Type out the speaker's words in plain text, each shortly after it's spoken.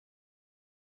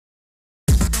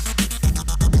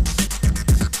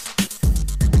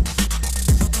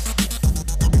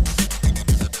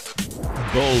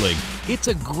Bowling. It's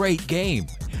a great game.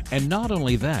 And not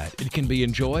only that, it can be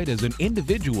enjoyed as an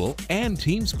individual and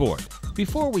team sport.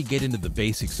 Before we get into the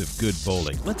basics of good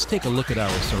bowling, let's take a look at our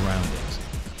surroundings.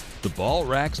 The ball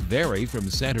racks vary from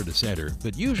center to center,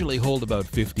 but usually hold about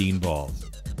 15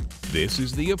 balls. This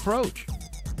is the approach.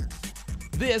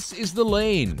 This is the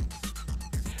lane.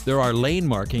 There are lane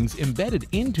markings embedded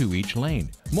into each lane.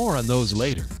 More on those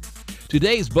later.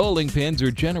 Today's bowling pins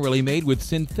are generally made with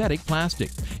synthetic plastic.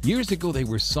 Years ago they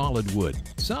were solid wood.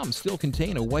 Some still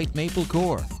contain a white maple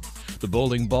core. The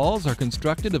bowling balls are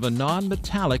constructed of a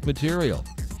non-metallic material.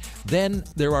 Then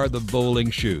there are the bowling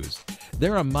shoes.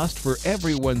 They're a must for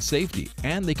everyone's safety,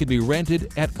 and they can be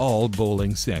rented at all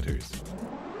bowling centers.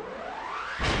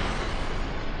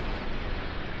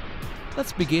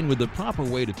 Let's begin with the proper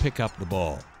way to pick up the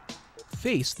ball.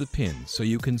 Face the pins so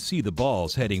you can see the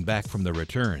balls heading back from the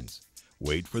returns.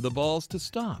 Wait for the balls to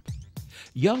stop.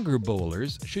 Younger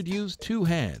bowlers should use two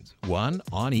hands, one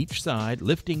on each side,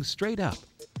 lifting straight up.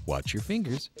 Watch your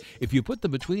fingers. If you put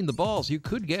them between the balls, you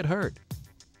could get hurt.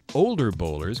 Older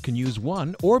bowlers can use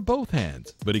one or both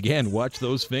hands, but again, watch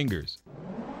those fingers.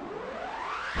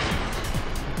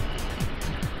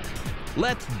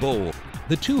 Let's bowl.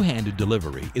 The two-handed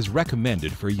delivery is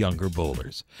recommended for younger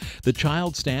bowlers. The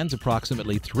child stands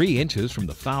approximately 3 inches from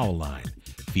the foul line.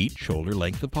 Feet shoulder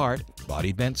length apart,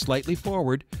 body bent slightly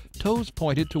forward, toes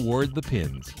pointed toward the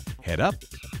pins. Head up,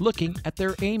 looking at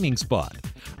their aiming spot.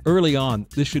 Early on,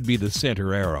 this should be the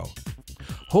center arrow.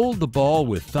 Hold the ball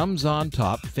with thumbs on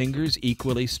top, fingers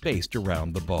equally spaced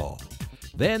around the ball.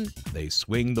 Then, they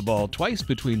swing the ball twice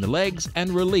between the legs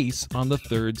and release on the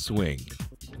third swing.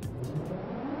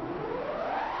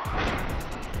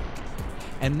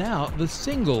 And now, the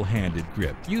single-handed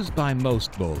grip used by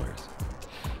most bowlers.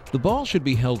 The ball should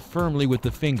be held firmly with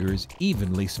the fingers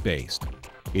evenly spaced.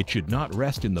 It should not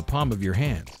rest in the palm of your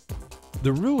hands.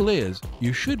 The rule is,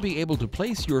 you should be able to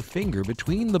place your finger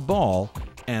between the ball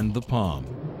and the palm.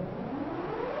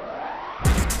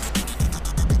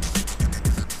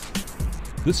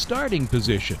 The starting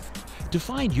position. To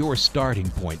find your starting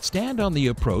point, stand on the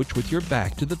approach with your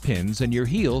back to the pins and your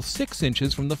heel 6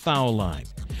 inches from the foul line.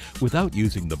 Without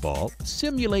using the ball,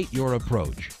 simulate your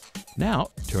approach.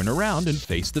 Now, turn around and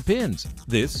face the pins.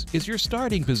 This is your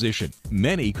starting position.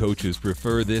 Many coaches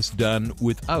prefer this done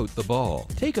without the ball.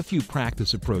 Take a few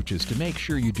practice approaches to make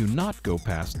sure you do not go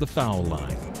past the foul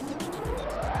line.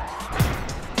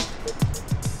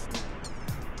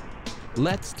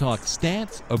 Let's talk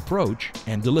stance, approach,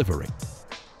 and delivery.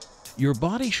 Your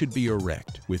body should be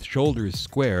erect, with shoulders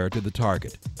square to the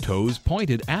target, toes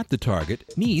pointed at the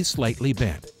target, knees slightly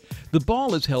bent. The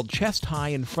ball is held chest high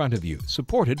in front of you,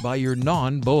 supported by your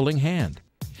non-bowling hand.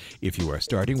 If you are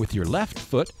starting with your left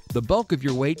foot, the bulk of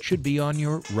your weight should be on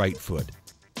your right foot.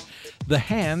 The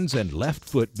hands and left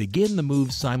foot begin the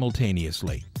move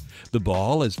simultaneously. The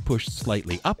ball is pushed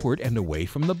slightly upward and away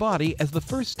from the body as the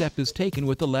first step is taken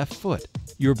with the left foot.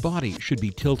 Your body should be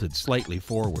tilted slightly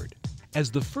forward.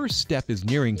 As the first step is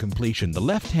nearing completion, the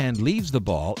left hand leaves the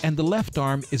ball and the left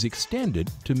arm is extended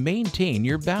to maintain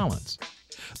your balance.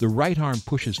 The right arm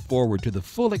pushes forward to the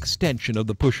full extension of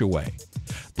the push-away.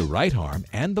 The right arm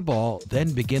and the ball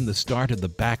then begin the start of the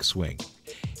backswing.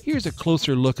 Here's a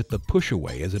closer look at the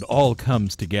push-away as it all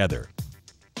comes together.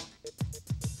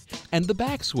 And the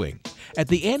backswing. At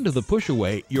the end of the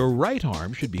push-away, your right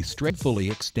arm should be straight, fully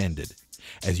extended.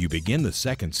 As you begin the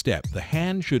second step, the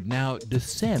hand should now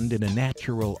descend in a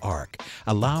natural arc,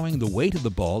 allowing the weight of the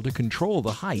ball to control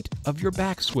the height of your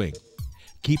backswing.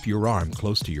 Keep your arm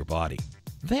close to your body.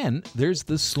 Then there's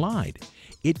the slide.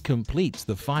 It completes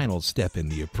the final step in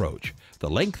the approach. The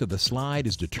length of the slide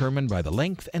is determined by the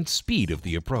length and speed of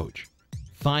the approach.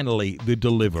 Finally, the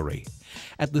delivery.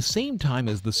 At the same time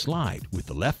as the slide, with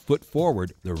the left foot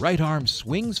forward, the right arm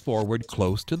swings forward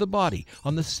close to the body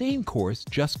on the same course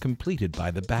just completed by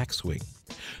the backswing.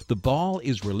 The ball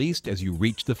is released as you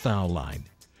reach the foul line.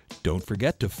 Don't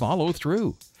forget to follow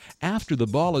through. After the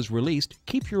ball is released,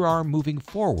 keep your arm moving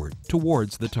forward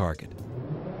towards the target.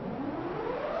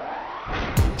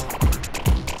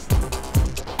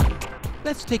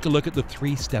 Let's take a look at the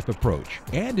three-step approach.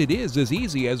 And it is as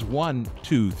easy as 1,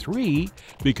 2, 3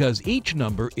 because each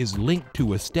number is linked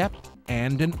to a step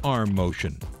and an arm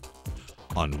motion.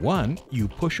 On 1, you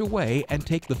push away and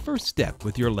take the first step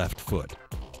with your left foot.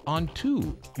 On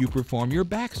 2, you perform your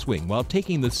backswing while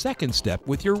taking the second step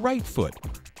with your right foot.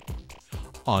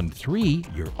 On 3,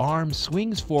 your arm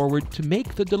swings forward to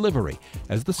make the delivery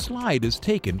as the slide is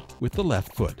taken with the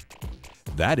left foot.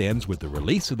 That ends with the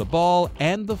release of the ball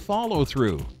and the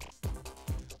follow-through.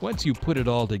 Once you put it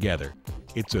all together,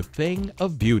 it's a thing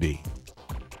of beauty.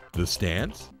 The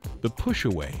stance, the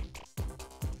push-away,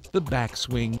 the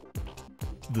backswing,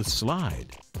 the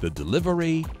slide, the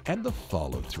delivery, and the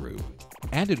follow-through.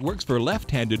 And it works for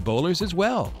left-handed bowlers as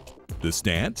well. The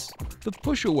stance, the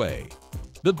push-away,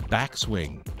 the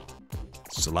backswing,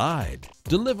 slide,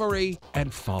 delivery,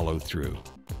 and follow-through.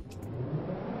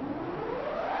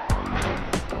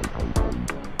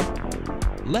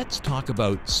 Let's talk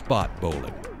about spot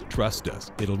bowling. Trust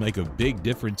us, it'll make a big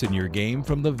difference in your game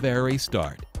from the very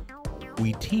start.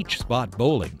 We teach spot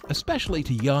bowling, especially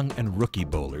to young and rookie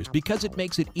bowlers, because it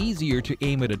makes it easier to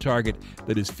aim at a target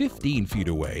that is 15 feet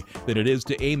away than it is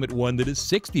to aim at one that is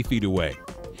 60 feet away.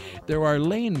 There are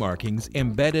lane markings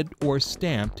embedded or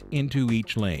stamped into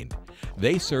each lane.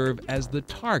 They serve as the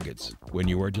targets when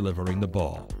you are delivering the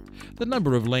ball. The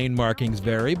number of lane markings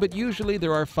vary, but usually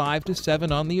there are 5 to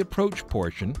 7 on the approach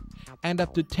portion and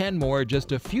up to 10 more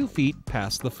just a few feet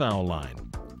past the foul line.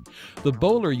 The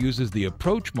bowler uses the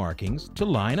approach markings to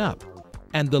line up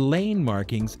and the lane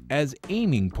markings as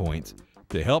aiming points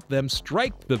to help them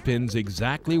strike the pins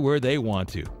exactly where they want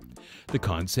to. The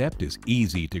concept is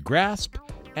easy to grasp,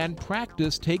 and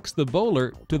practice takes the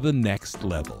bowler to the next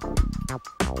level.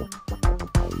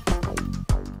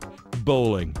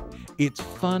 Bowling. It's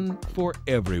fun for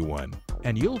everyone,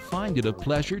 and you'll find it a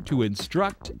pleasure to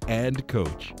instruct and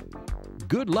coach.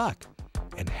 Good luck,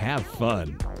 and have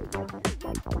fun.